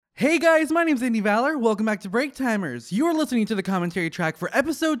Hey guys, my name's Andy Valor. Welcome back to Break Timers. You are listening to the commentary track for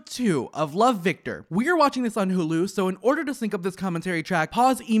episode 2 of Love, Victor. We are watching this on Hulu, so in order to sync up this commentary track,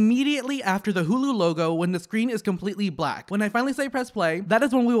 pause immediately after the Hulu logo when the screen is completely black. When I finally say press play, that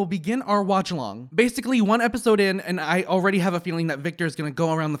is when we will begin our watch along. Basically, one episode in, and I already have a feeling that Victor is gonna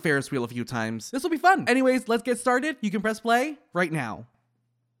go around the Ferris wheel a few times. This will be fun. Anyways, let's get started. You can press play right now.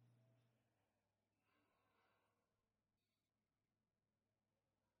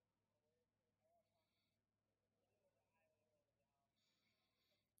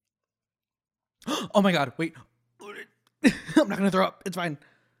 Oh my god, wait. I'm not gonna throw up. It's fine.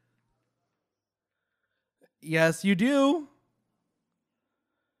 Yes, you do.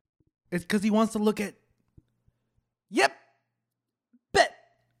 It's because he wants to look at... Yep. Bet.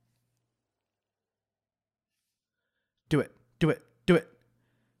 Do it. Do it. Do it.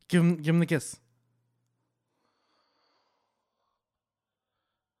 Give him the kiss.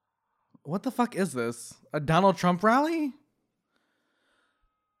 What the fuck is this? A Donald Trump rally?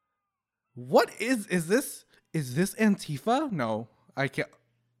 What is this? Is this Antifa? No, I can't.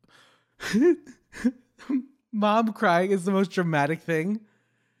 Mom crying is the most dramatic thing.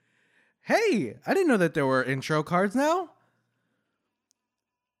 Hey, I didn't know that there were intro cards now.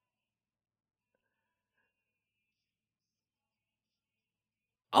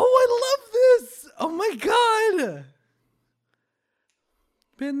 Oh, I love this. Oh my god.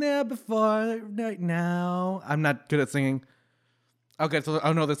 Been there before, right now. I'm not good at singing. Okay, so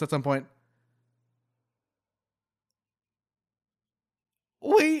I'll know this at some point.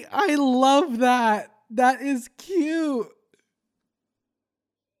 Wait, I love that. That is cute.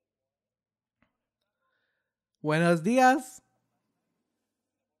 Buenos dias.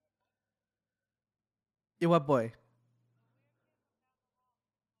 You what boy?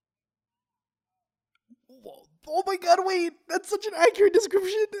 Oh my god, wait. That's such an accurate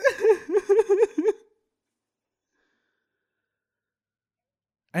description.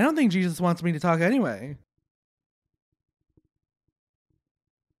 I don't think Jesus wants me to talk anyway.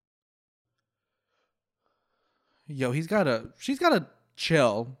 Yo, she's gotta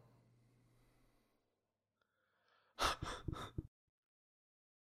chill.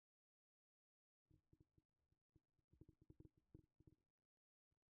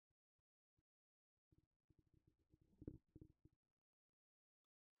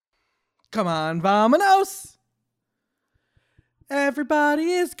 Come on, vamonos.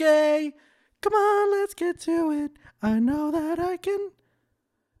 Everybody is gay. Come on, let's get to it. I know that I can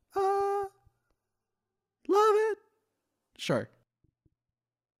love it. Sure.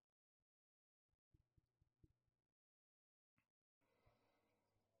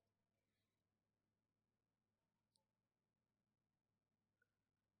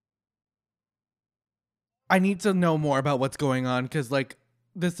 I need to know more about what's going on because, like,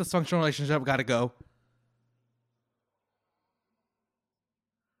 this dysfunctional relationship gotta go.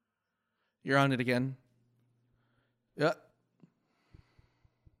 You're on it again. Yeah.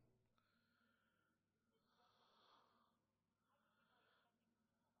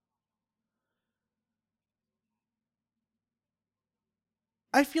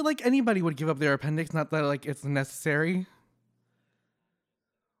 I feel like anybody would give up their appendix, not that, like, it's necessary.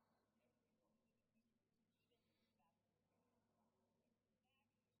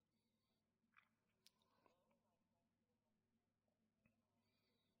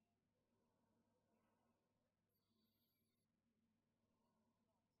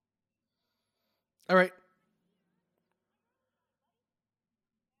 All right.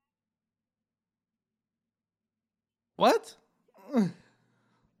 What?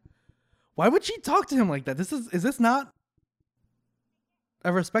 Why would she talk to him like that? Is this not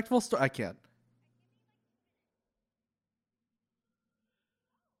a respectful story? I can't.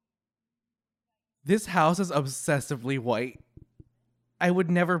 This house is obsessively white. I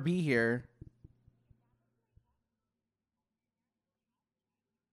would never be here.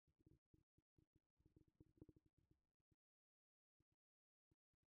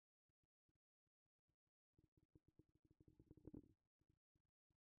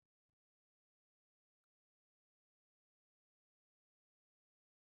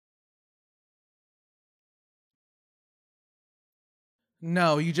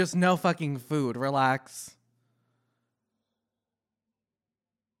 No, you just know fucking food. Relax.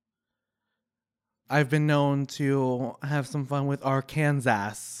 I've been known to have some fun with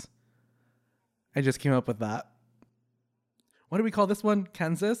Arkansas. I just came up with that. What do we call this one?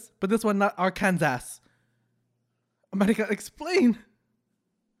 Kansas? But this one, not Arkansas. I'm about to explain.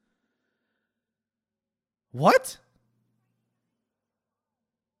 What?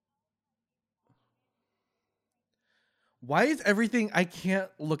 Why is everything? I can't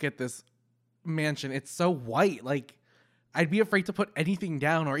look at this mansion. It's so white. Like, I'd be afraid to put anything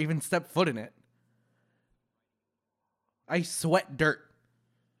down or even step foot in it. I sweat dirt.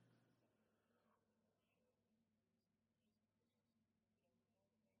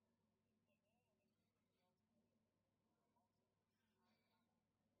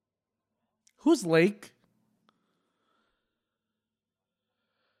 Who's Lake?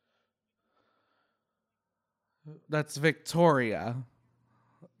 That's Victoria.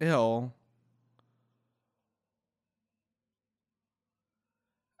 Ew.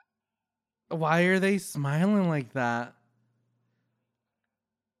 Why are they smiling like that?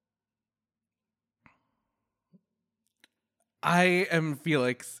 I am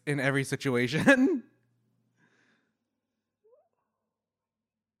Felix in every situation.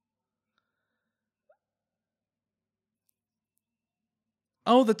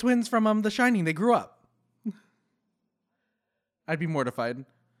 Oh, the twins from The Shining. They grew up. I'd be mortified.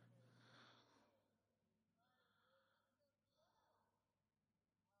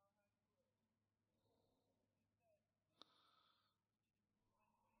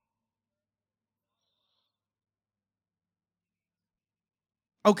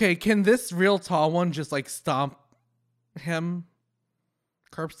 Okay, can this real tall one just like stomp him?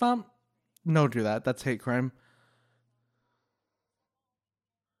 Curb stomp? No, do that. That's hate crime.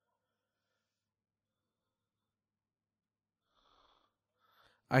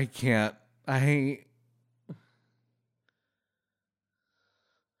 I can't. I.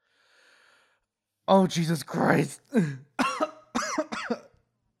 Oh, Jesus Christ.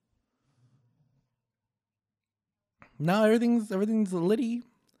 No, everything's litty.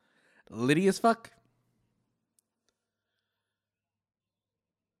 Litty as fuck.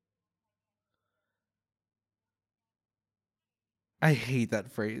 I hate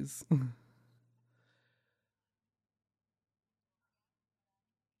that phrase.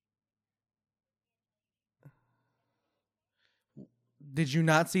 Did you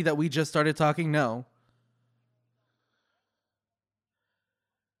not see that we just started talking? No.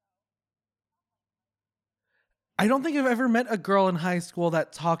 I don't think I've ever met a girl in high school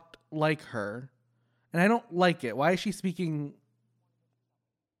that talked like her. And I don't like it. Why is she speaking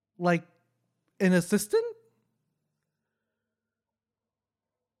like an assistant?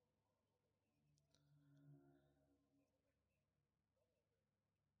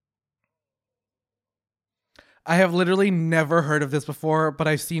 I have literally never heard of this before, but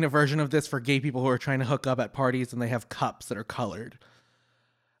I've seen a version of this for gay people who are trying to hook up at parties and they have cups that are colored.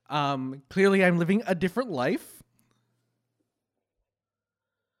 Clearly I'm living a different life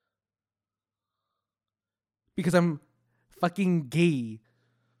because I'm fucking gay.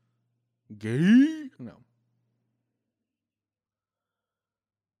 Gay? No.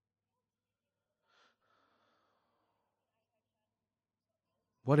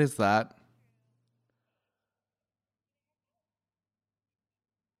 What is that?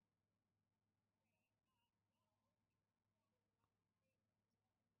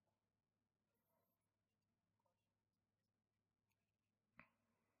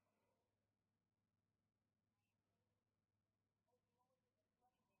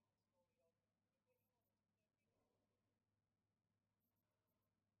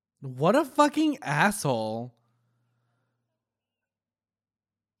 What a fucking asshole.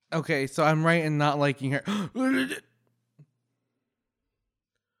 Okay, so I'm right in not liking her.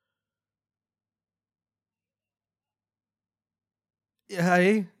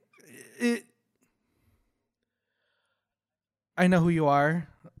 I, it, I know who you are.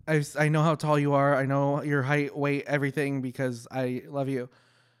 I know how tall you are. I know your height, weight, everything because I love you.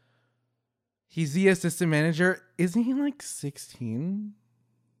 He's the assistant manager. Isn't he like 16?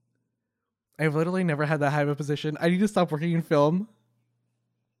 I've literally never had that high of a position. I need to stop working in film.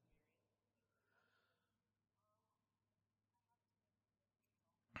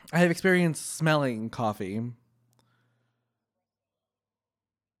 I have experience smelling coffee.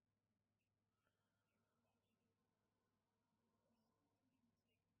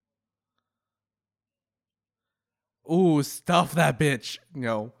 Ooh, stuff that bitch.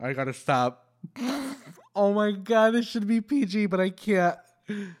 No, I gotta stop. Oh my god, this should be PG, but I can't.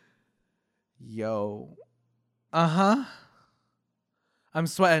 Yo. Uh huh. I'm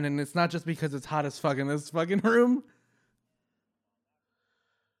sweating, and it's not just because it's hot as fuck in this fucking room.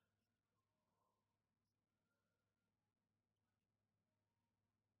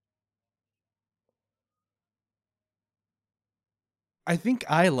 I think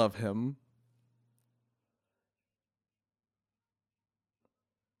I love him.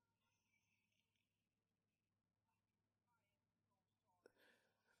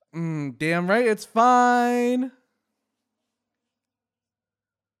 Damn right, it's fine.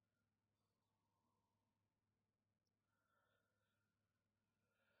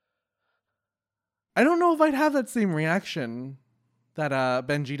 I don't know if I'd have that same reaction that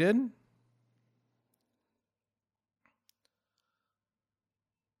Benji did.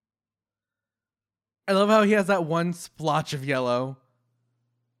 I love how he has that one splotch of yellow.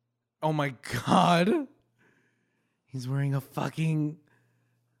 Oh my god. He's wearing a fucking...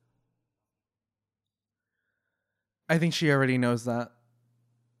 I think she already knows that.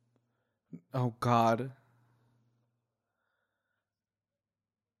 Oh god.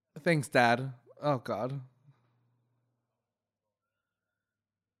 Thanks, Dad. Oh god.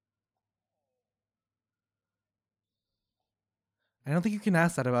 I don't think you can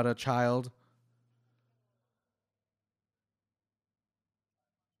ask that about a child.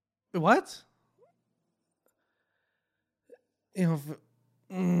 What? You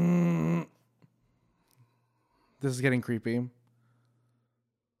know, this is getting creepy.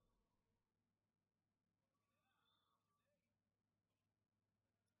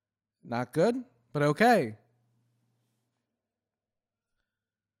 Not good, but okay.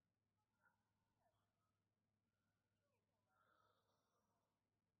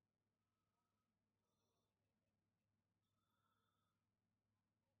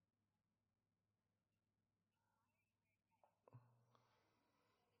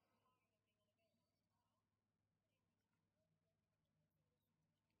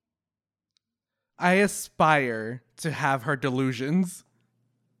 I aspire to have her delusions.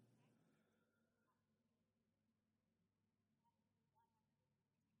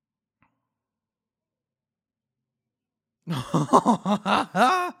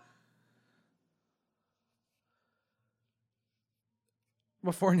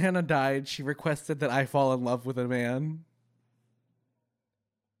 Before Nana died, she requested that I fall in love with a man.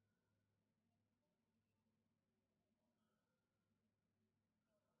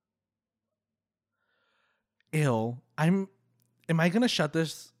 Ill. Am I gonna shut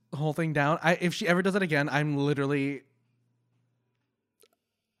this whole thing down? If she ever does it again, I'm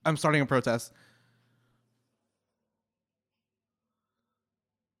starting a protest.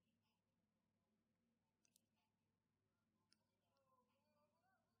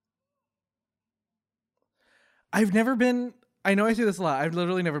 I've never been. I know I say this a lot. I've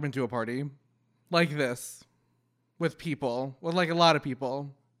literally never been to a party like this with people, with like a lot of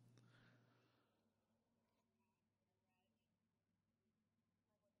people.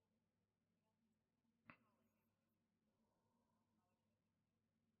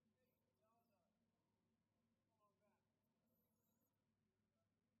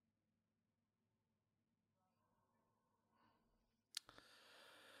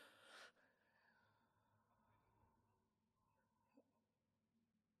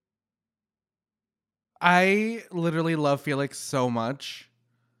 I literally love Felix so much.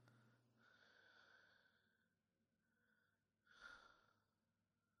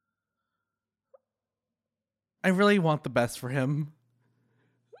 I really want the best for him.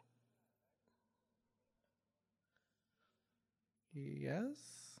 Yes.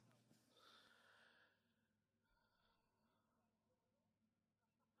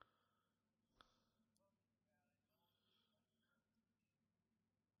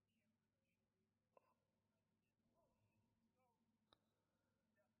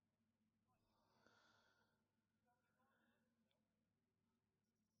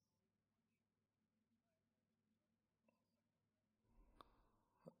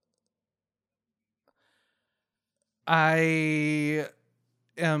 I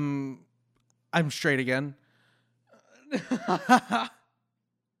am. I'm straight again.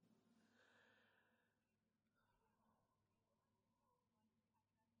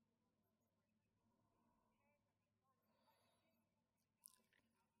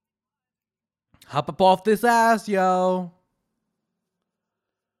 Hop up off this ass, yo.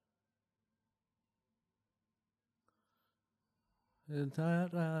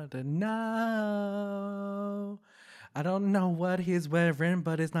 No. I don't know what he's wearing,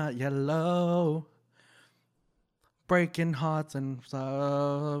 but it's not yellow. Breaking hearts and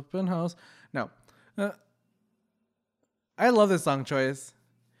stuff and house. No. Uh, I love this song choice.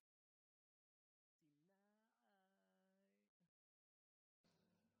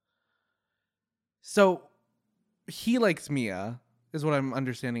 So he likes Mia, is what I'm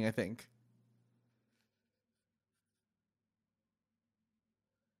understanding, I think.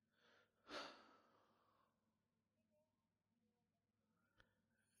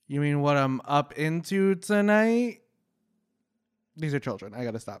 You mean what I'm up into tonight? These are children. I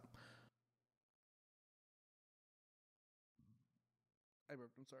gotta stop. I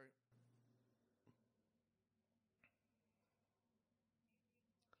burped. I'm sorry.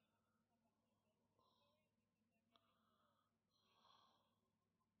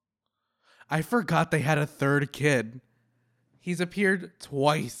 I forgot they had a third kid. He's appeared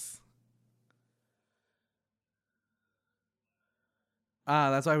twice.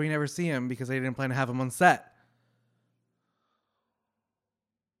 Ah, that's why we never see him, because they didn't plan to have him on set.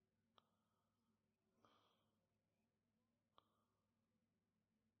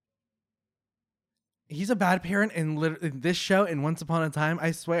 He's a bad parent in this show and Once Upon a Time,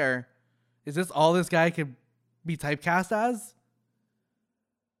 I swear. Is this all this guy could be typecast as?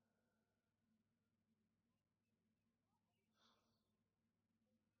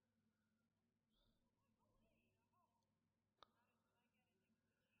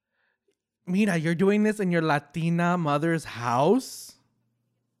 Mira, you're doing this in your Latina mother's house?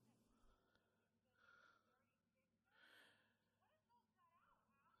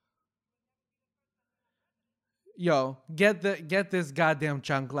 Yo, get this goddamn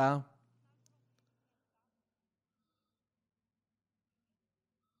chancla.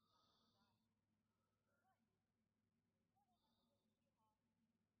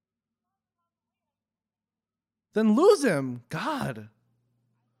 Then lose him. God.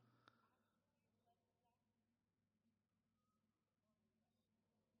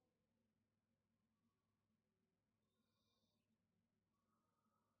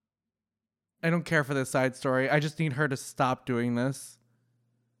 I don't care for this side story. I just need her to stop doing this.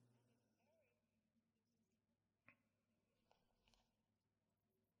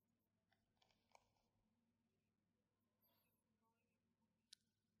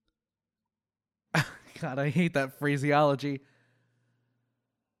 God, I hate that phraseology.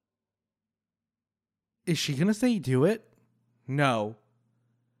 Is she gonna say do it? No.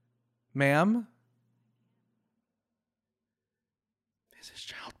 Ma'am? This is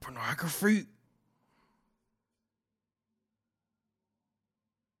child pornography.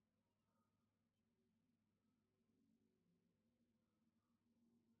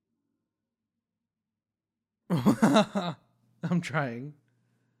 I'm trying.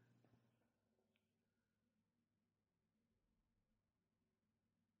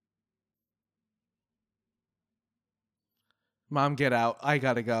 Mom, get out. I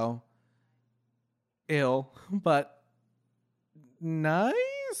gotta go. Ill, but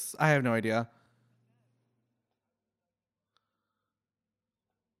nice? I have no idea.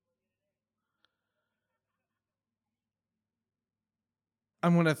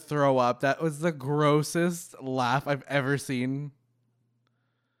 I'm gonna throw up. That was the grossest laugh I've ever seen.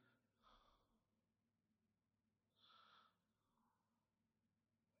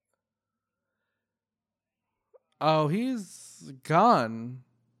 Oh, he's gone.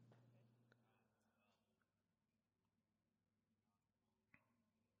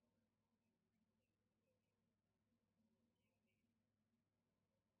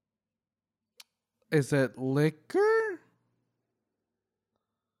 Is it liquor?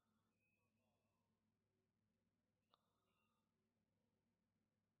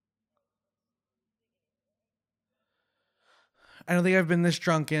 I don't think I've been this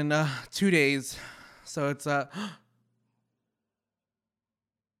drunk in 2 days. So it's I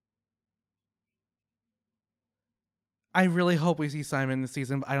really hope we see Simon this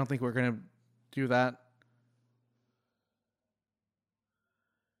season, but I don't think we're gonna do that.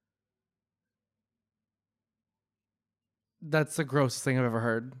 That's the grossest thing I've ever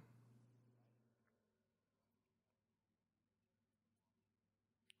heard.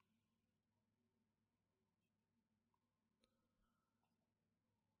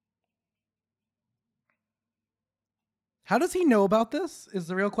 How does he know about this? Is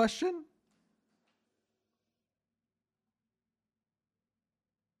the real question.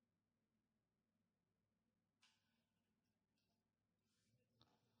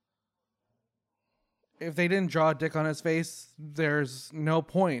 If they didn't draw a dick on his face, there's no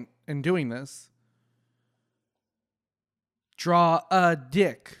point in doing this. Draw a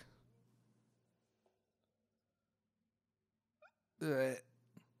dick. Ugh.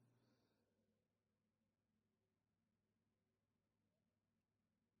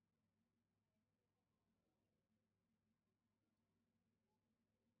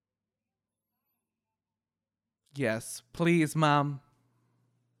 Yes, please, mom.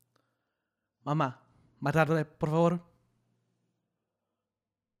 Mama, matarle, por favor.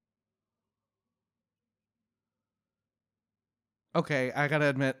 Okay, I gotta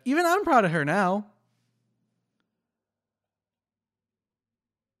admit, even I'm proud of her now.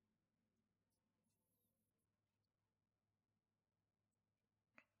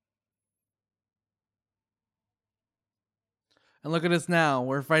 And look at us now.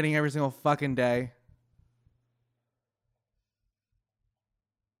 We're fighting every single fucking day.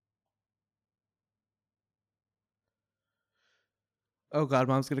 Oh god,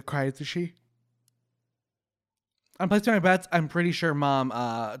 mom's gonna cry, is she? I'm placing my bets. I'm pretty sure mom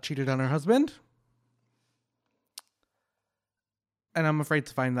cheated on her husband. And I'm afraid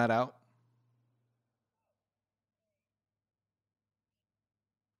to find that out.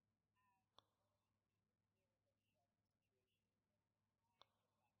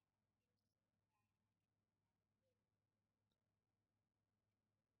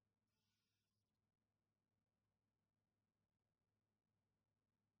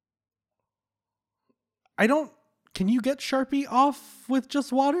 I don't. Can you get Sharpie off with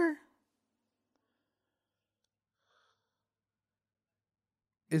just water?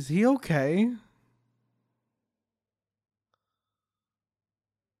 Is he okay?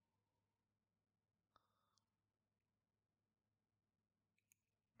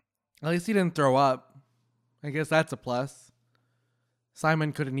 At least he didn't throw up. I guess that's a plus.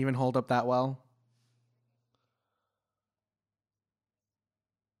 Simon couldn't even hold up that well.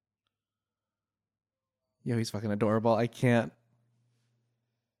 Yo, he's fucking adorable. I can't.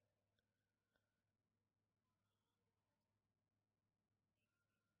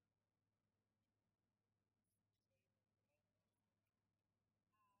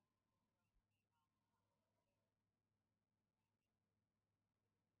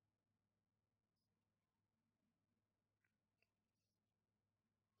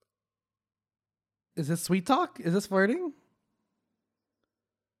 Is this sweet talk? Is this flirting?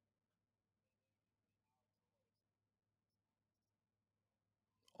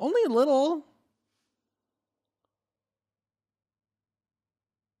 Only a little.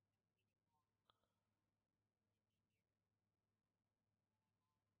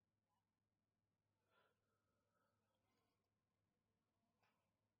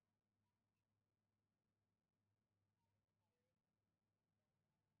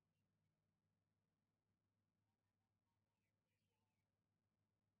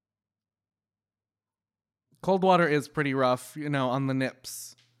 Cold water is pretty rough, on the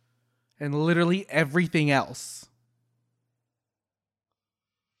nips. And literally everything else.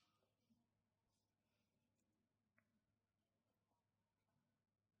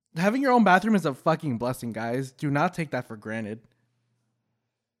 Having your own bathroom is a fucking blessing, guys. Do not take that for granted.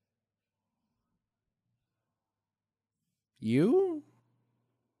 You?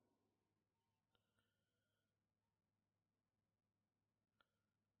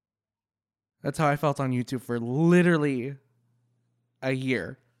 That's how I felt on YouTube for literally a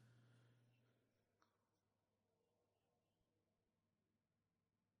year.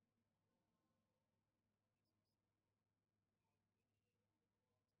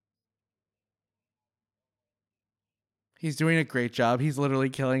 He's doing a great job. He's literally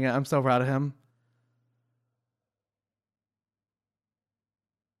killing it. I'm so proud of him.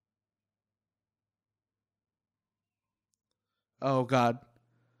 Oh, God.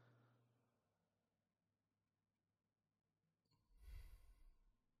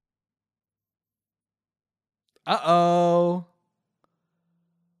 Uh-oh.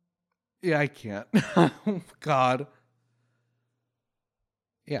 Yeah, I can't. Oh, God.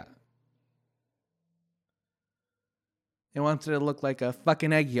 Yeah. It wants it to look like a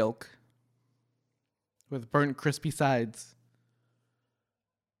fucking egg yolk with burnt, crispy sides.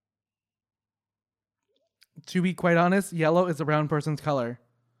 To be quite honest, yellow is a brown person's color.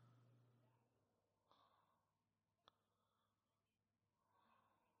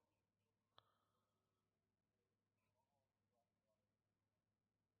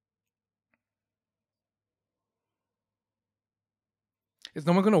 Is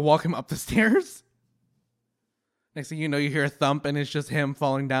no one going to walk him up the stairs? Next thing you know, you hear a thump and it's just him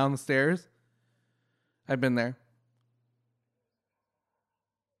falling down the stairs. I've been there.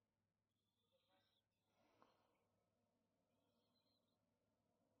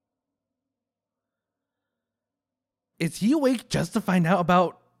 Is he awake just to find out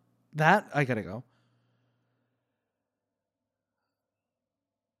about that? I gotta go.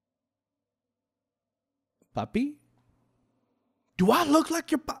 Puppy? Do I look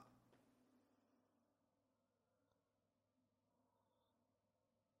like your puppy?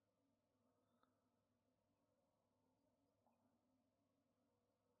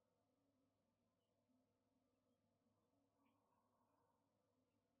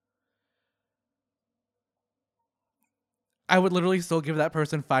 I would literally still give that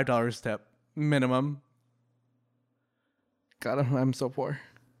person $5 tip. Minimum. God, I'm so poor.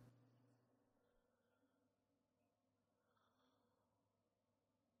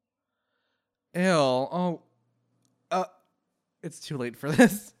 Ew. Oh. Uh, it's too late for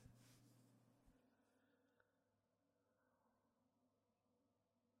this.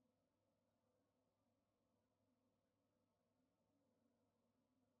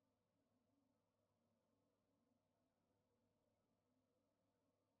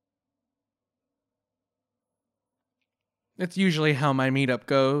 It's usually how my meetup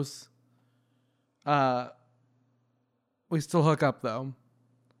goes. We still hook up though.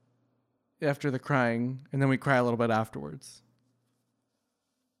 After the crying, and then we cry a little bit afterwards.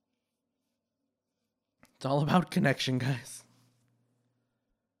 It's all about connection, guys.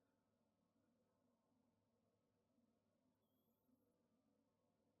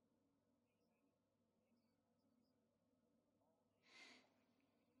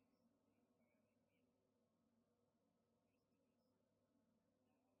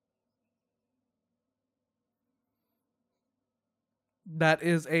 That's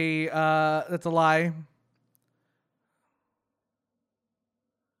a lie.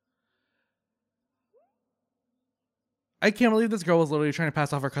 I can't believe this girl was literally trying to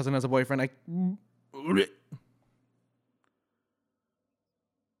pass off her cousin as a boyfriend.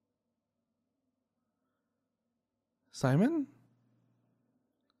 Simon?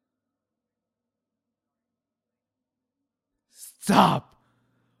 Stop.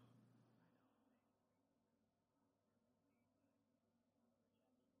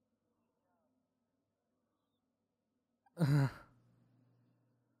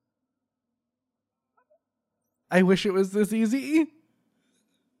 I wish it was this easy.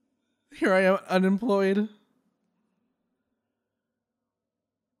 Here I am, unemployed.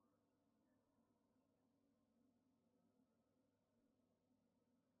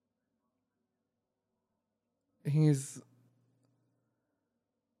 He's.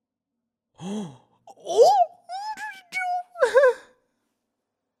 Oh!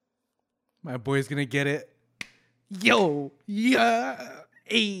 My boy's gonna get it. Yo! Yeah!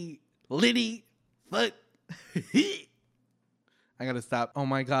 Hey! Liddy! Fuck! I gotta stop. Oh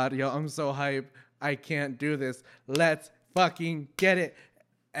my god, yo, I'm so hype. I can't do this. Let's fucking get it.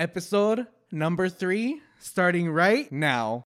 Episode number 3, starting right now.